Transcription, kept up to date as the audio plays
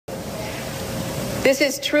This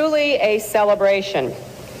is truly a celebration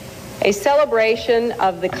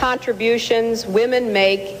of the contributions women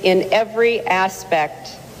make in every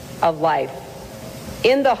aspect of life,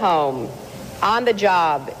 in the home, on the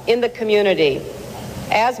job, in the community,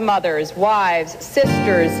 as mothers, wives,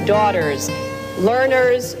 sisters, daughters,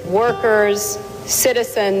 learners, workers,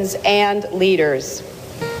 citizens, and leaders.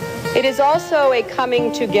 It is also a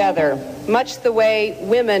coming together, much the way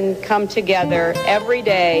women come together every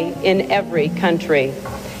day in every country.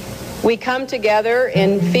 We come together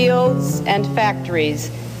in fields and factories,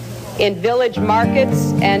 in village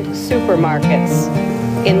markets and supermarkets,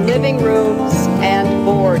 in living rooms and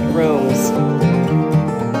board rooms.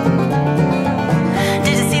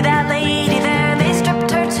 Did you see that lady there? They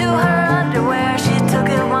stripped her to her underwear. She took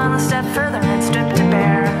it one step further and stripped her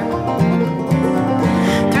bare.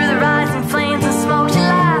 Through the rising flames and smoke, she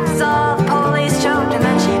laughed as all the police choked, and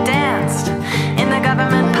then she danced in the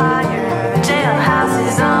government pyre. The jailhouse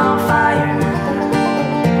is on fire.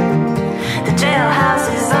 The jailhouse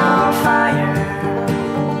is on fire.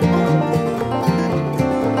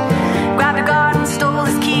 Grabbed a guard and stole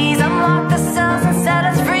his keys, unlocked the cells and set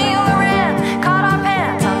us free. We ran, caught our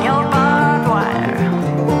pants on the old barbed wire.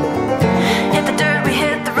 Hit the dirt, we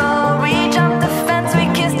hit the road, we jumped the fence, we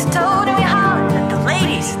kissed a toad, and we hollered at the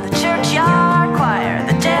ladies in the churchyard choir.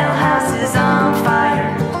 The jailhouse is on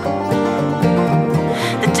fire.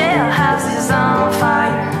 The jailhouse is on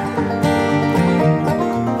fire.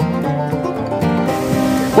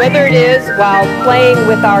 Whether it is while playing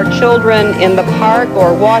with our children in the park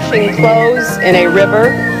or washing clothes in a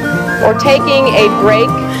river or taking a break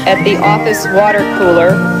at the office water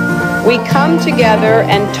cooler, we come together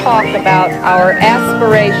and talk about our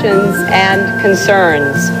aspirations and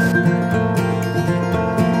concerns.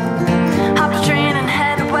 Hopped a train and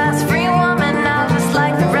headed west, free woman now just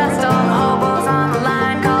like the rest. All the hobos on the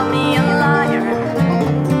line called me a liar.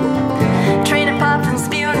 Train had puffed and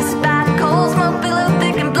spewed and spat, coal smoke billowed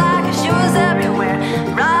thick and black, and she was everywhere,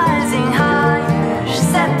 rising higher. She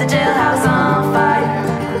set the jailhouse on fire.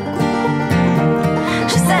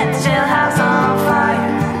 She set the jailhouse on fire.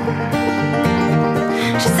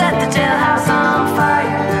 She set the jailhouse on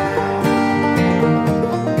fire.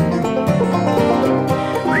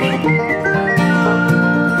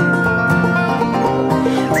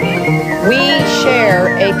 We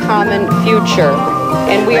share a common future,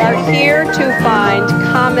 and we are here to find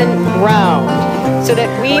common ground so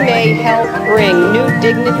that we may help bring new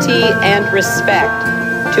dignity and respect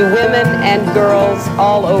to women and girls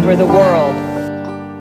all over the world.